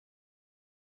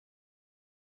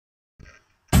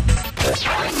Compared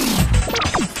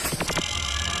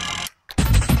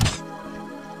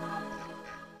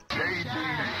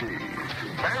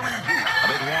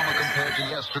to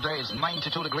yesterday's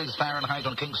 92 degrees Fahrenheit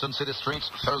on Kingston City streets.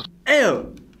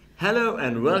 Ayo! Hello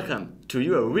and welcome to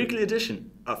your weekly edition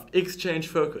of Exchange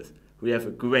Focus. We have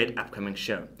a great upcoming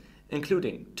show,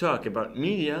 including talk about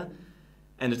media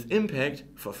and its impact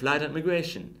for flight and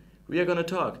migration. We are going to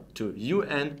talk to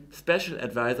UN Special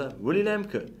Advisor Willy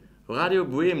Lemke, Radio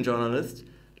Bremen journalist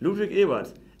Ludwig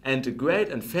Ebert, and the great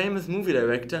and famous movie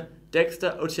director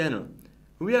Dexter Otieno.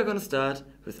 We are going to start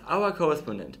with our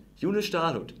correspondent Jule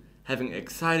Stahlhut, having an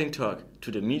exciting talk to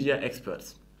the media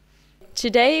experts.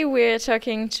 Today we're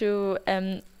talking to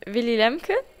Willy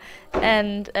Lemke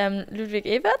and Ludwig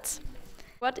Ebert.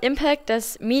 What impact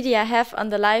does media have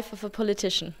on the life of a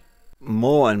politician?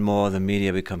 More and more the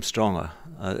media become stronger,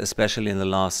 especially in the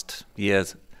last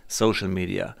years. Social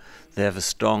media, they have a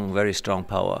strong, very strong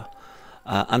power.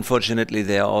 Unfortunately,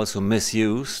 they are also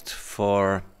misused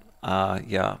for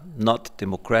not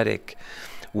democratic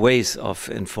ways of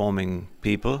informing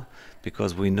people,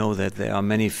 because we know that there are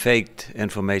many faked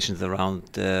informations around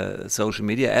social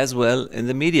media as well in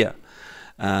the media.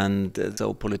 And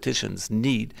so politicians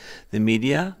need the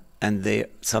media, and they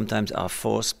sometimes are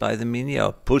forced by the media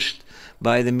or pushed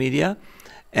by the media.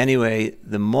 Anyway,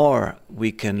 the more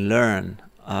we can learn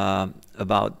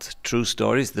about true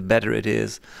stories, the better it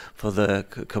is for the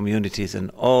communities in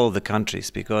all the countries,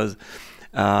 because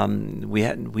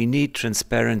we need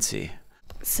transparency.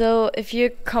 So if you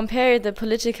compare the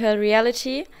political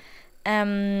reality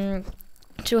to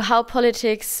how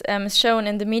politics is shown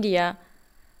in the media,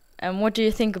 what do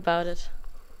you think about it?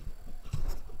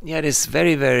 Yeah, it is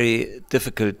very, very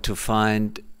difficult to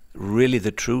find really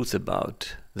the truth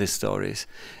about these stories.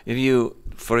 If you,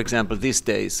 for example, these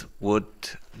days would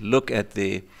look at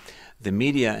the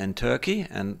media in Turkey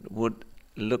and would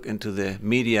look into the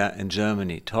media in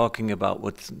Germany, talking about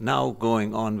what's now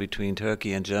going on between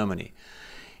Turkey and Germany,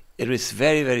 it is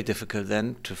very, very difficult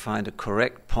then to find a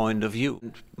correct point of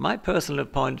view. My personal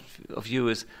point of view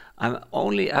is I'm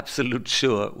only absolute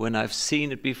sure when I've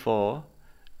seen it before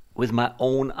with my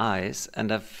own eyes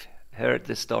and I've heard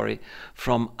the story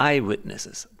from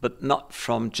eyewitnesses, but not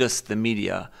from just the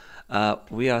media.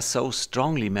 We are so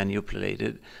strongly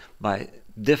manipulated by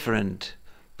different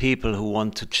people who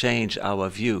want to change our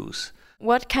views.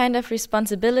 What kind of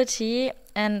responsibility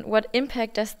and what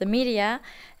impact does the media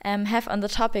have on the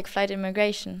topic flight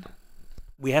immigration?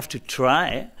 We have to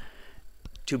try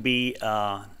to be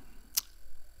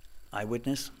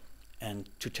eyewitness and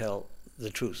to tell the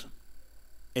truth.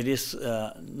 It is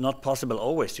not possible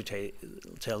always to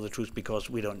tell the truth, because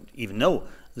we don't even know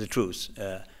the truth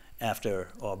after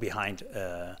or behind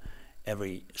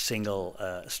every single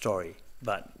story.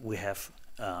 But we have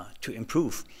to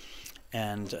improve,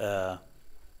 and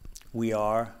we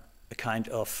are a kind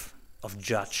of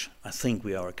judge. I think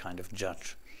we are a kind of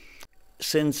judge.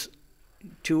 Since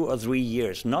 2 or 3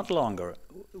 years, not longer,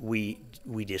 we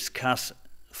discuss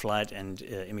flight and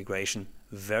immigration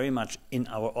very much in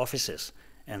our offices,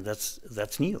 and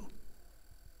that's new.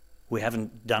 We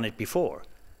haven't done it before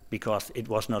because it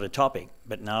was not a topic,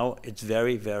 but now it's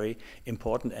very, very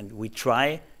important, and we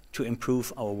try to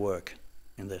improve our work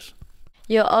in this.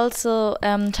 You also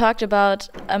talked about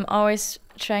always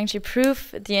trying to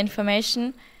prove the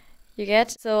information you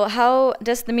get. So how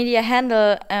does the media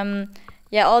handle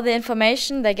all the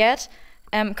information they get,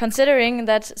 considering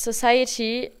that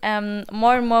society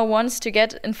more and more wants to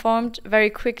get informed very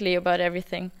quickly about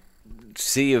everything?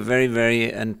 See a very,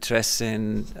 very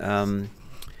interesting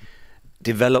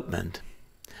development.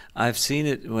 I've seen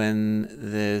it when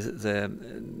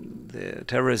the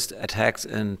terrorist attacks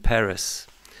in Paris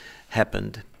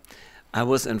happened. I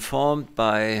was informed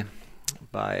by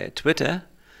Twitter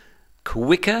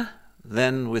quicker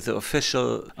than with the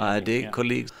official ARD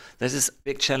colleagues. This is a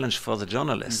big challenge for the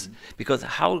journalists, because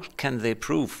how can they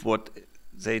prove what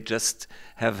they just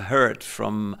have heard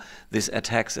from these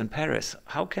attacks in Paris?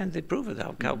 How can they prove it?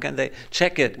 How can they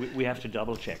check it? We have to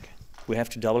double check. We have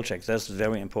to double check. That's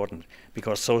very important,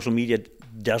 because social media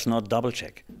does not double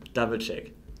check. Double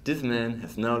check. This man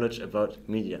has knowledge about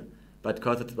media, but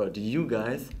because it's about you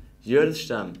guys, Jörl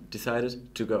Stamm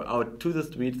decided to go out to the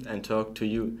streets and talk to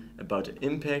you about the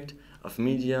impact of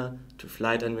media to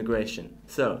flight and migration.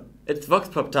 So, it's Vox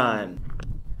Pop time!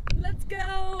 Let's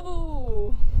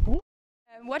go!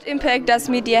 What impact does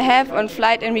media have on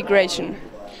flight and migration?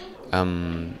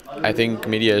 I think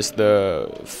media is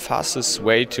the fastest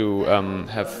way to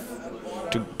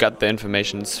get the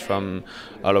informations from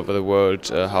all over the world,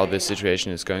 how the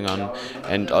situation is going on,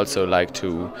 and also like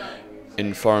to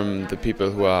inform the people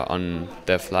who are on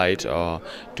their flight or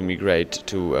to migrate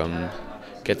to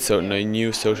get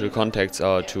new social contacts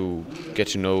or to get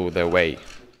to know their way.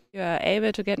 You are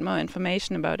able to get more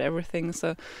information about everything,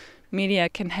 so media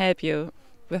can help you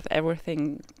with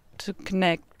everything, to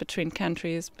connect between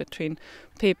countries, between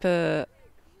people.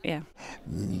 Yeah.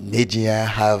 Media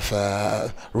have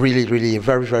really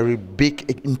very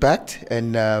big impact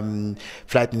in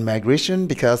flight and migration,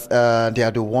 because they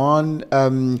are the one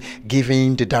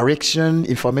giving the direction,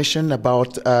 information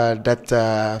about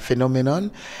that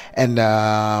phenomenon. And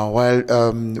while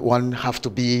one have to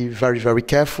be very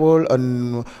careful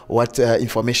on what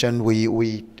information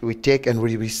we take and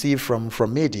we receive from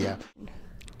media.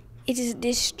 It is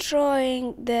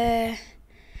destroying the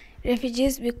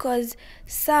refugees because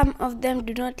some of them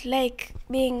do not like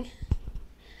being,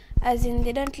 as in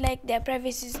they don't like their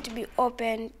privacies to be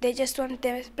open. They just want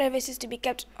their privacies to be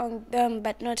kept on them,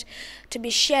 but not to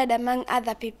be shared among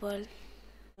other people.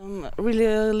 Really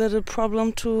a little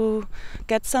problem to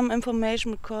get some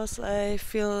information, because I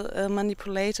feel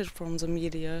manipulated from the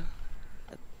media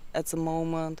at the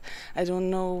moment. I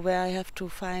don't know where I have to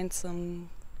find some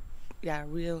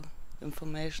real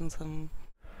information.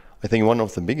 I think one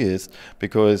of the biggest,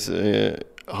 because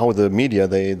how the media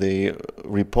they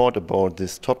report about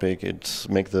this topic, it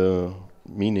makes the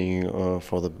meaning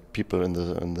for the people in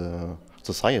the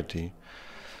society.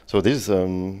 So this is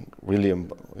really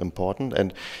important,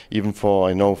 and even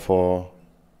for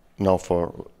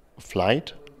for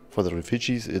flight for the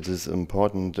refugees, it is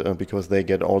important because they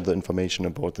get all the information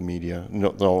about the media.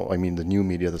 I mean the new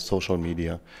media, the social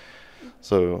media.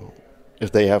 So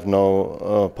if they have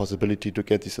no possibility to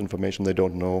get this information, they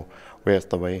don't know where's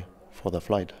the way for the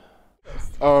flight.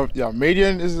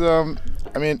 Media is,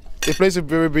 I mean, it plays a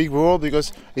very big role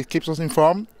because it keeps us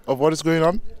informed of what is going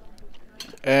on.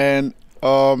 And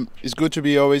it's good to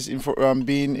be always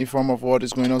being informed of what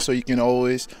is going on, so you can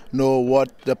always know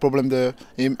what the problem the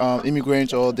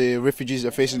immigrants or the refugees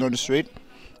are facing on the street.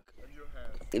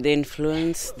 They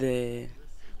influence the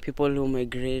people who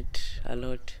migrate a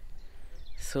lot.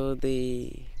 So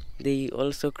they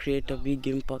also create a big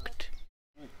impact.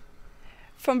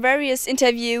 From various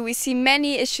interviews, we see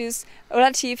many issues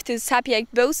relative to the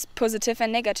subject, both positive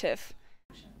and negative.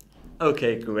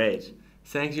 Okay, great.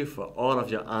 Thank you for all of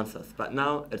your answers. But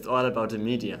now it's all about the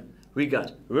media. We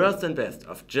got worst and best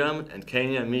of German and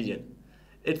Kenyan media.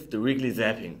 It's the weekly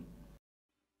zapping.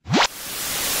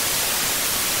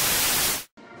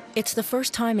 It's the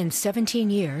first time in 17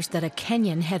 years that a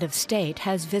Kenyan head of state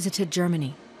has visited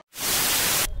Germany.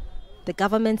 The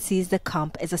government sees the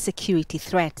camp as a security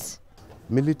threat.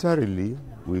 Militarily,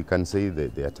 we can say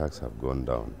that the attacks have gone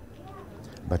down.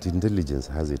 But intelligence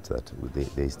has it that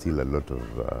there's still a lot of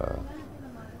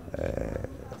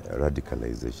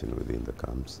radicalization within the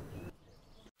camps.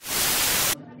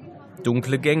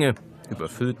 Dunkle Gänge,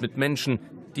 überfüllt mit Menschen,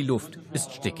 die Luft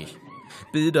ist stickig.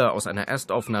 Bilder aus einer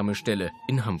Erstaufnahmestelle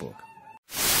in Hamburg.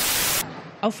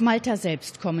 Auf Malta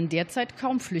selbst kommen derzeit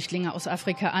kaum Flüchtlinge aus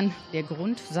Afrika an. Der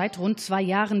Grund: seit rund 2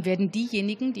 Jahren werden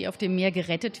diejenigen, die auf dem Meer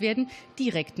gerettet werden,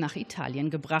 direkt nach Italien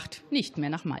gebracht, nicht mehr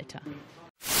nach Malta.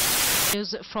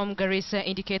 News from Garissa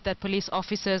indicate that police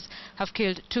officers have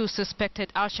killed 2 suspected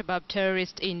Al-Shabaab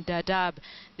terrorists in Dadaab.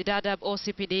 The Dadaab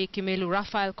OCPD Kimilu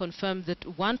Raphael confirmed that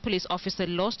 1 police officer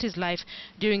lost his life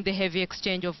during the heavy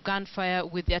exchange of gunfire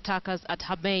with the attackers at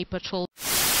Hamei patrol.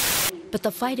 But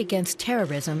the fight against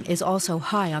terrorism is also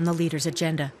high on the leaders'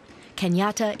 agenda.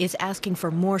 Kenyatta is asking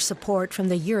for more support from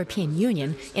the European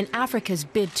Union in Africa's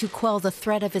bid to quell the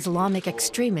threat of Islamic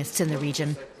extremists in the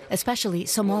region, especially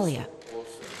Somalia.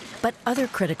 But other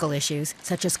critical issues,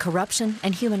 such as corruption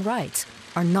and human rights,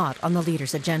 are not on the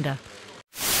leaders' agenda.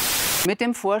 Mit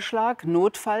dem Vorschlag,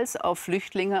 notfalls auf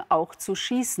Flüchtlinge auch zu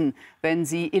schießen, wenn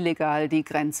sie illegal die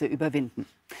Grenze überwinden.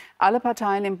 Alle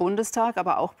Parteien im Bundestag,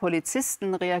 aber auch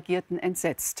Polizisten reagierten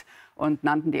entsetzt und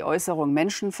nannten die Äußerung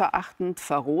menschenverachtend,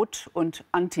 verroht und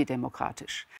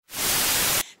antidemokratisch.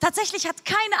 Tatsächlich hat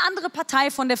keine andere Partei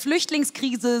von der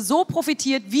Flüchtlingskrise so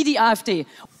profitiert wie die AfD.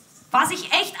 Was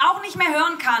ich echt auch nicht mehr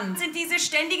hören kann, sind diese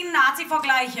ständigen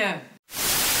Nazi-Vergleiche.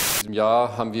 In diesem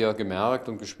Jahr haben wir gemerkt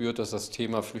und gespürt, dass das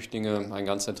Thema Flüchtlinge ein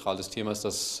ganz zentrales Thema ist,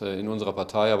 das in unserer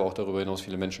Partei, aber auch darüber hinaus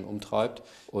viele Menschen umtreibt.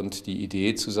 Und die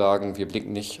Idee zu sagen, wir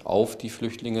blicken nicht auf die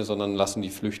Flüchtlinge, sondern lassen die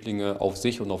Flüchtlinge auf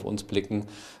sich und auf uns blicken.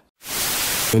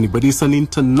 But it's an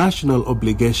international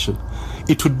obligation.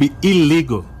 It would be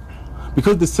illegal.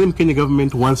 Because the same Kenya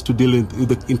government wants to deal with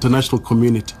the international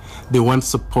community. They want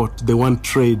support, they want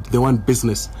trade, they want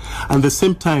business. And at the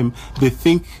same time, they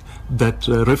think that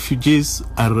refugees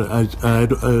are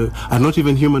not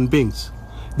even human beings.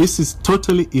 This is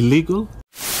totally illegal.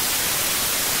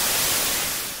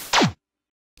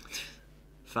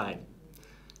 fine.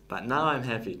 But now I'm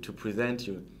happy to present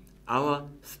you our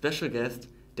special guest,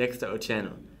 Dexter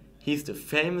Otieno. He's the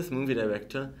famous movie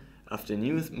director of the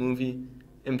newest movie,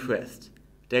 Impressed.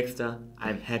 Dexter,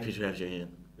 I'm happy to have you here.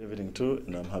 Good evening too,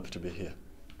 and I'm happy to be here.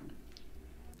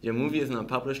 Your movie is now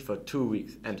published for 2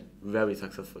 weeks and very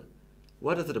successful.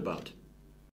 What is it about?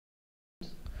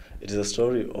 It is a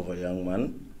story of a young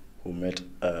man who met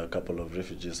a couple of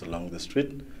refugees along the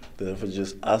street. The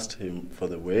refugees asked him for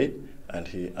the way, and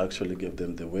he actually gave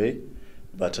them the way.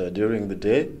 But during the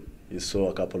day, he saw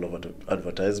a couple of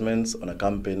advertisements on a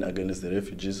campaign against the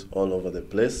refugees all over the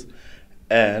place.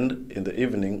 And in the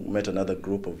evening, met another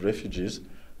group of refugees,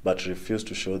 but refused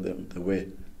to show them the way.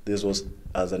 This was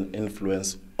as an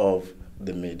influence of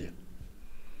the media.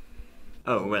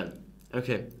 Oh, well,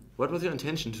 okay. What was your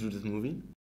intention to do this movie?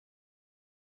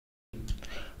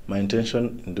 My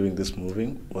intention in doing this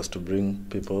movie was to bring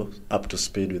people up to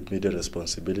speed with media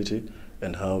responsibility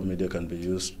and how media can be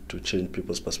used to change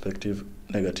people's perspective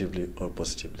negatively or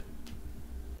positively.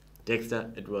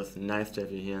 Dexter, it was nice to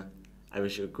have you here. I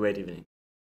wish you a great evening.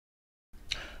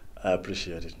 I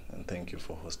appreciate it, and thank you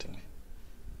for hosting me.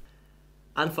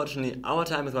 Unfortunately, our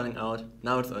time is running out.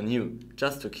 Now it's on you.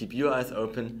 Just to keep your eyes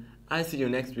open, I'll see you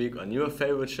next week on your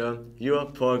favorite show, Your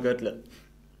Poor Göttle.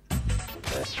 A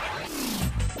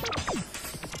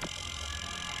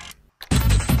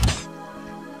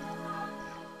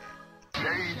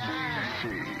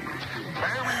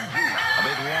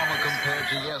bit warmer compared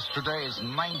to yesterday. It's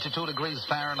 92 degrees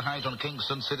Fahrenheit on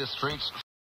Kingston city streets.